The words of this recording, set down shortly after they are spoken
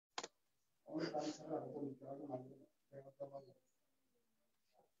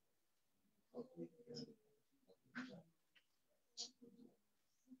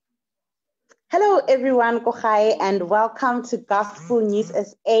Hello, everyone, Kohai, and welcome to Gospel News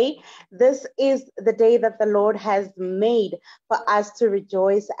SA. This is the day that the Lord has made for us to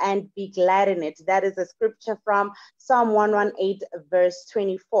rejoice and be glad in it. That is a scripture from Psalm 118, verse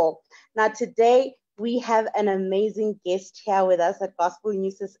 24. Now, today we have an amazing guest here with us at Gospel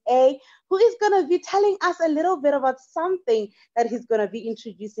News SA, who is going to be telling us a little bit about something that he's going to be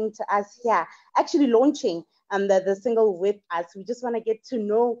introducing to us here, actually launching the single with us. We just want to get to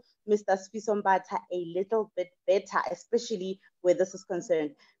know Mr. Sifiso Mbatha a little bit better, especially where this is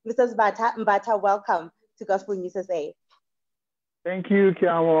concerned. Mr. Mbatha, welcome to Gospel News SA. Thank you,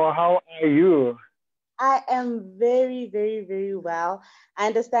 Kiamo. How are you? I am very, very, very well. I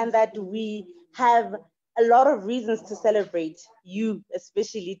understand that we have a lot of reasons to celebrate you,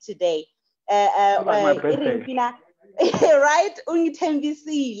 especially today. My birthday. Right?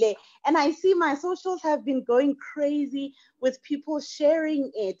 Ungithembisile. And I see my socials have been going crazy with people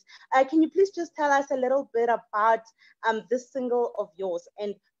sharing it. Can you please just tell us a little bit about this single of yours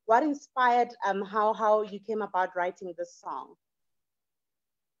and what inspired how you came about writing this song?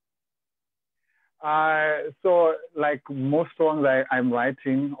 So like most songs I'm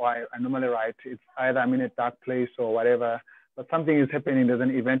writing, or I normally write, it's either I'm in a dark place or whatever, but something is happening, there's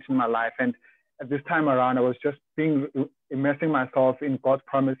an event in my life. And at this time around, I was just immersing myself in God's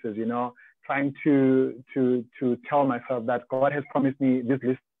promises, you know, trying to tell myself that God has promised me this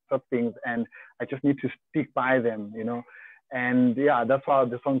list of things and I just need to stick by them, you know. And yeah, that's how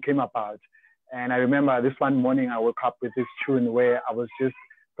the song came about. And I remember this one morning I woke up with this tune where I was just,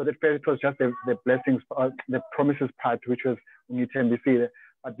 so at first it was just the blessings, the promises part, which was Ungithembisile.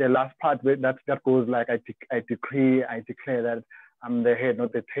 But the last part that goes like, I decree, I declare that I'm the head,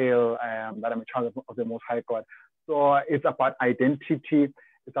 not the tail, that I'm a child of the Most High God. So it's about identity.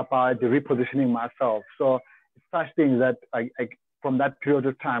 It's about the repositioning myself. So it's such things that I from that period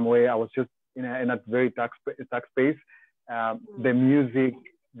of time where I was just in a very dark space, the music,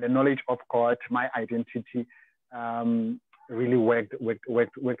 the knowledge of God, my identity, really worked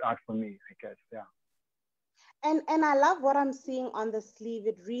out for me, I guess, yeah. And I love what I'm seeing on the sleeve.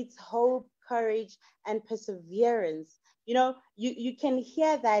 It reads hope, courage, and perseverance. You know, you can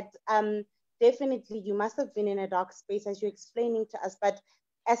hear that definitely you must have been in a dark space as you're explaining to us. But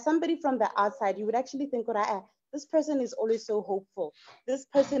as somebody from the outside, you would actually think, this person is always so hopeful. This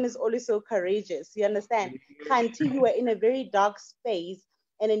person is always so courageous. You understand? Until you were in a very dark space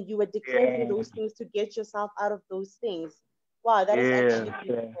and then you were declaring those things to get yourself out of those things. Wow, that is actually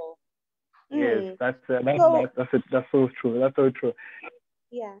beautiful. Yes, that's so true. That's so true.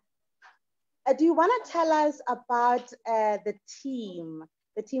 Yeah. Do you want to tell us about the team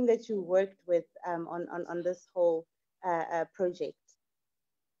that you worked with on this whole project?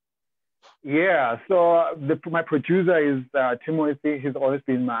 Yeah, so my producer is Timothy. He's always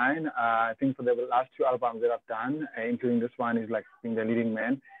been mine. I think for the last two albums that I've done, including this one, is like being the leading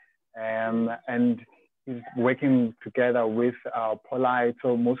man. And he's working together with Polite.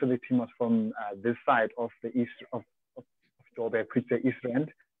 So most of the team was from this side of the east of Joburg, which is the East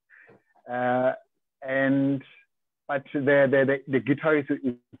End. But the guitarist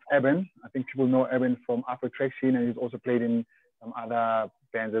is Eben. I think people know Eben from Afro Traction, and he's also played in some other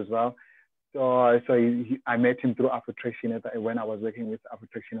bands as well. So I met him through Afro Traction when I was working with Afro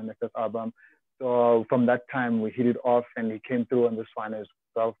Traction on the first album. So from that time we hit it off, and he came through on this one as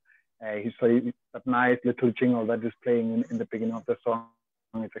well. That nice little jingle that is playing in the beginning of the song.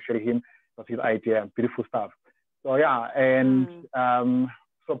 It's actually him. It was his idea. Beautiful stuff. So yeah, and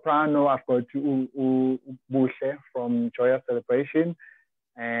soprano, I've got Bushe from Joyous Celebration,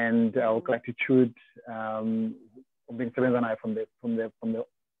 and Gratitude from being and I from the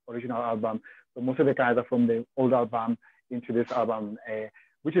original album. So most of the guys are from the old album into this album,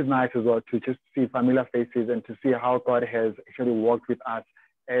 which is nice as well to just see familiar faces and to see how God has actually worked with us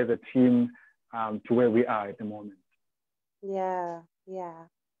as a team to where we are at the moment. Yeah.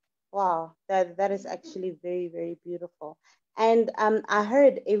 Wow, that is actually very, very beautiful. And I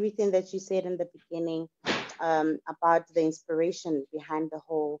heard everything that you said in the beginning about the inspiration behind the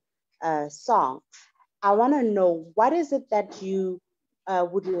whole song. I want to know, what is it that you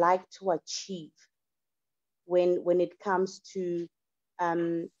would like to achieve when it comes to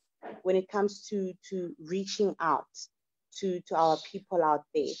reaching out to our people out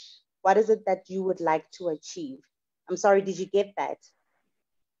there? What is it that you would like to achieve? I'm sorry, did you get that?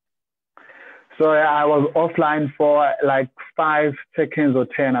 So I was offline for like 5 seconds or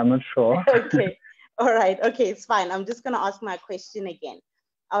 10, I'm not sure. Okay, all right, okay, it's fine. I'm just gonna ask my question again.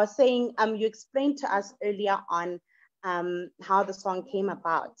 I was saying, you explained to us earlier on how the song came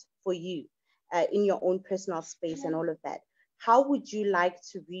about for you in your own personal space and all of that. How would you like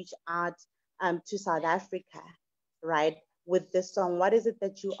to reach out to South Africa, right, with this song? What is it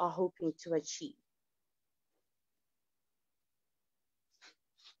that you are hoping to achieve?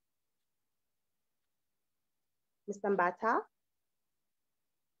 Mr. Mbatha?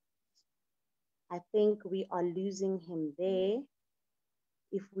 I think we are losing him there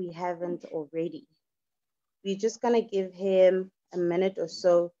if we haven't already. We're just going to give him a minute or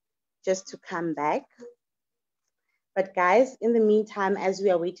so just to come back. But guys, in the meantime, as we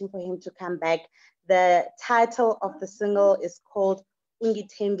are waiting for him to come back, the title of the single is called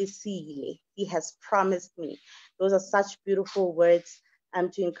Ungithembisile. He has promised me. Those are such beautiful words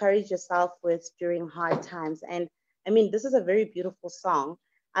to encourage yourself with during hard times. And I mean, this is a very beautiful song.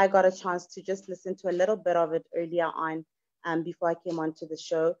 I got a chance to just listen to a little bit of it earlier on before I came onto the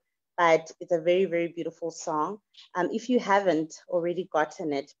show. But it's a very, very beautiful song. If you haven't already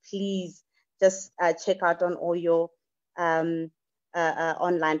gotten it, please just check out on all your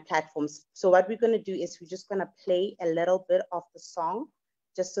online platforms. So what we're going to do is we're just going to play a little bit of the song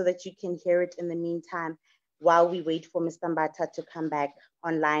just so that you can hear it in the meantime while we wait for Mr. Mbatha to come back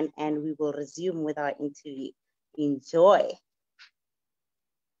online, and we will resume with our interview. Enjoy.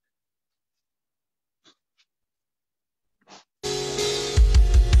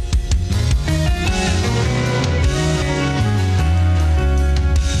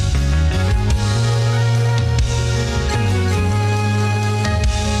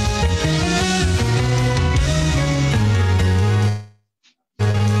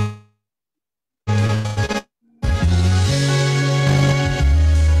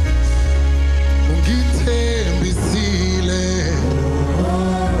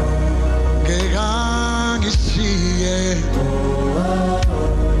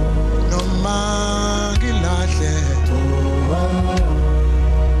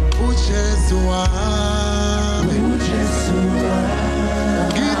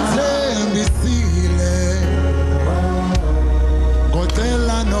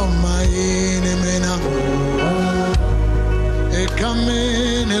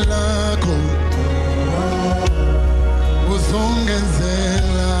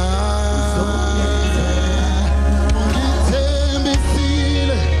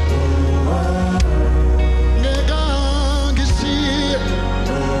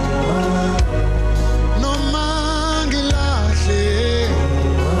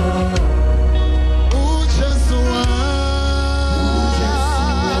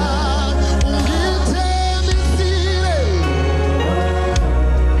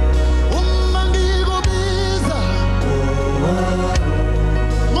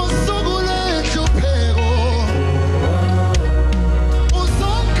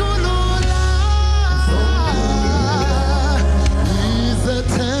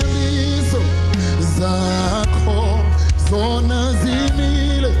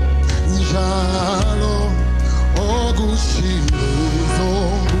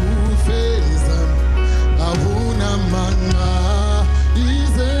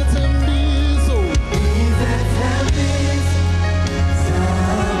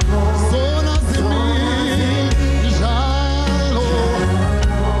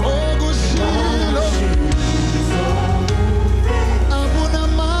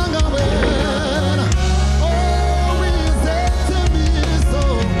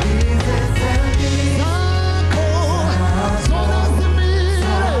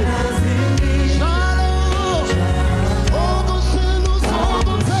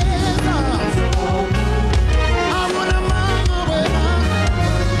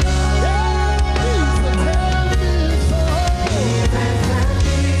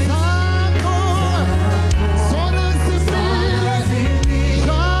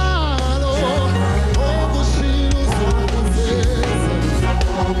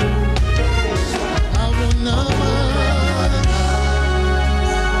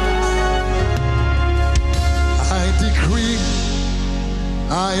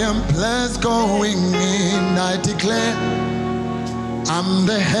 I'm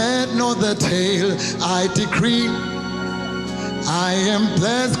the head, not the tail. I decree I am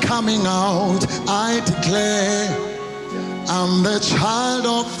blessed coming out. I declare I'm the child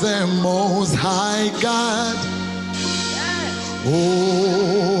of the Most High God. Oh,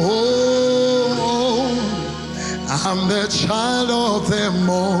 I'm the child of the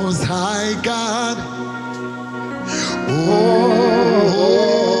Most High God.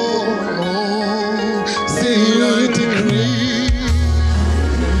 See, I decree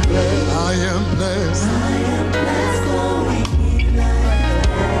I am blessed.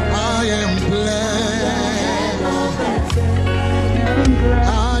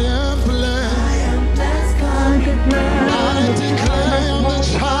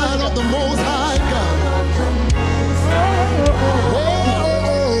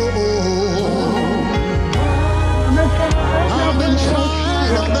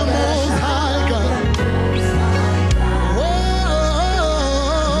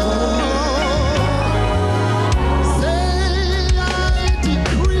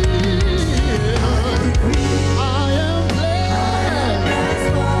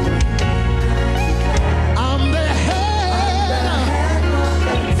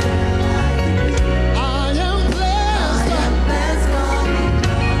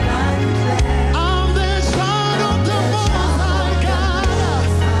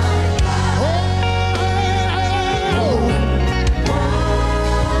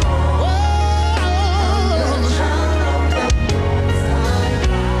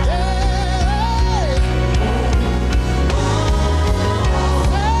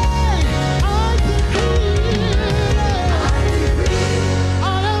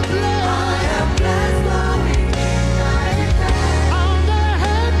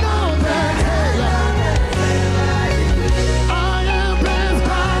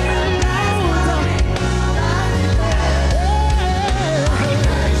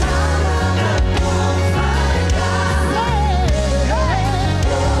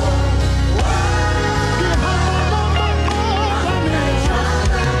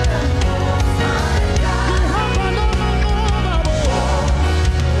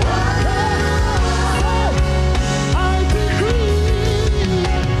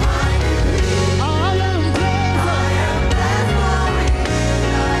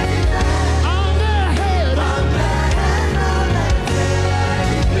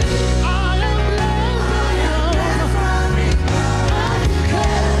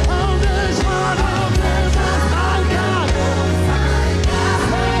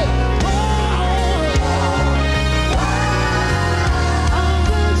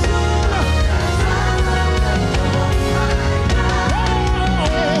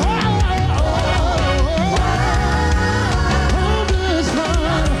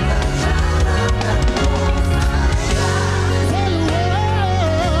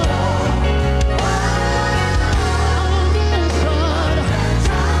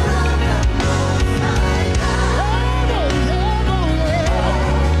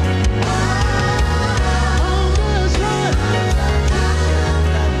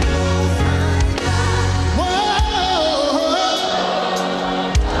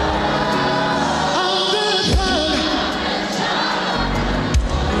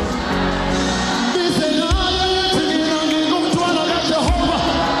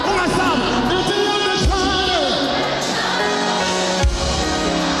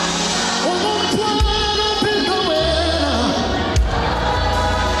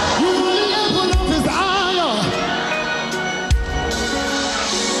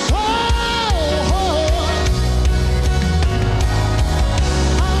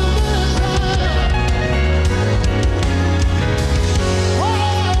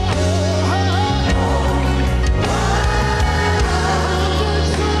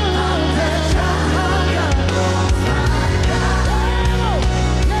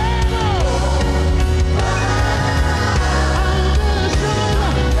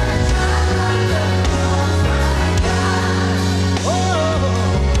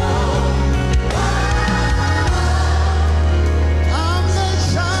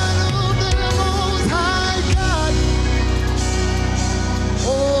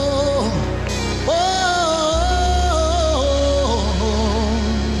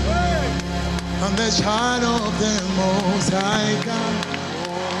 child of the Most High God.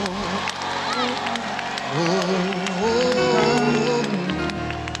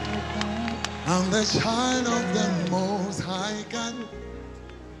 I'm the child of the Most High God.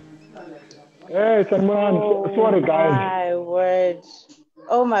 Hey, Sanman, sorry guys. My word.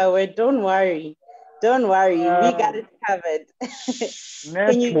 Oh my word. Don't worry. Don't worry. We got it covered.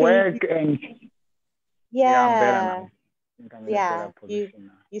 Network and yeah, I'm better now. I think I'm in a better position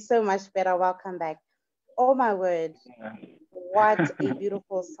now. You're so much better. Welcome back. Oh my word. Yeah. What a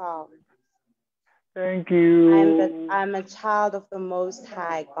beautiful song. Thank you. I'm a child of the Most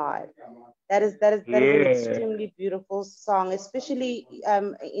High God. That is an extremely beautiful song, especially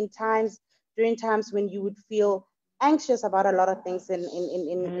during times when you would feel anxious about a lot of things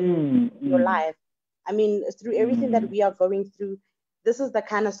in your life. I mean, through everything that we are going through, this is the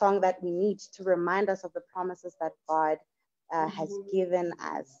kind of song that we need to remind us of the promises that God has given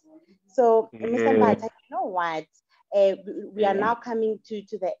us. So, Mr. Mbatha, you know what? We are now coming to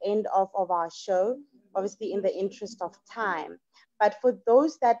the end of our show, obviously in the interest of time. But for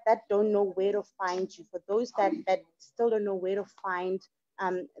those that don't know where to find you, for those that still don't know where to find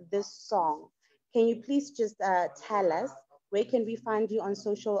this song, can you please just tell us where can we find you on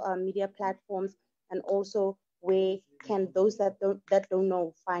social media platforms, and also where can those that don't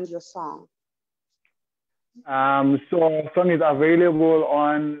know find your song? So our song is available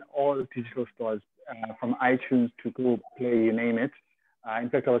on all digital stores, from iTunes to Google Play, you name it. In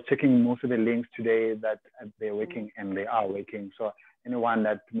fact, I was checking most of the links today that they're working, and they are working. So anyone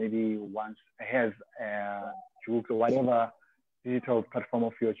that maybe has Joox or whatever digital platform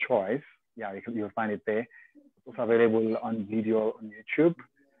of your choice, yeah, you'll find it there. It's also available on video on YouTube.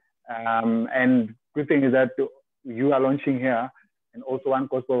 And good thing is that you are launching here, and also One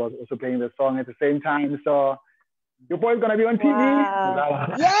Gospel was also playing the song at the same time. So your boy's gonna be on TV.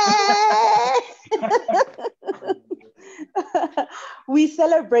 Wow. Yeah! We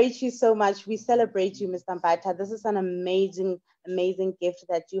celebrate you so much. We celebrate you, Mr. Mbatha. This is an amazing, amazing gift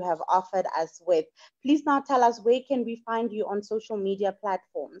that you have offered us with. Please now tell us, where can we find you on social media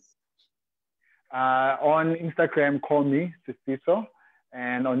platforms? On Instagram, call me Sifiso,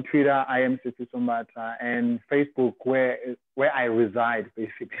 and on Twitter, I am Sifiso Mbatha, and Facebook, where I reside,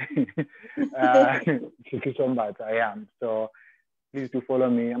 basically, Sifiso Mbatha, I am. So please do follow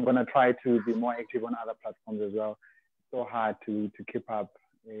me. I'm gonna try to be more active on other platforms as well. It's so hard to keep up.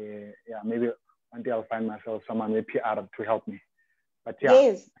 Yeah, maybe one day I'll find myself someone with PR to help me. But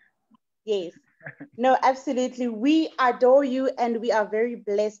yeah. Yes. No, absolutely. We adore you, and we are very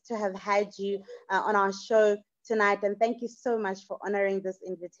blessed to have had you on our show tonight. And thank you so much for honoring this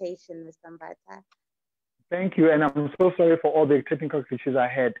invitation, Mr. Mbatha. Thank you. And I'm so sorry for all the technical glitches I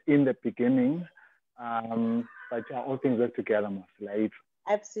had in the beginning. But yeah, all things work together, mostly.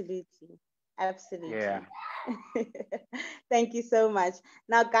 Absolutely. Yeah. Thank you so much.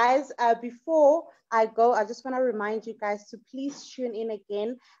 Now, guys, before I go, I just want to remind you guys to please tune in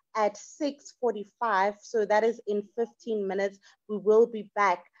again at 6:45. So that is in 15 minutes. We will be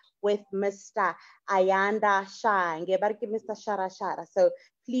back with Mr. Ayanda Shah. Mr. Shara Shara. So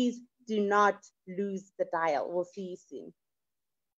please do not lose the dial. We'll see you soon.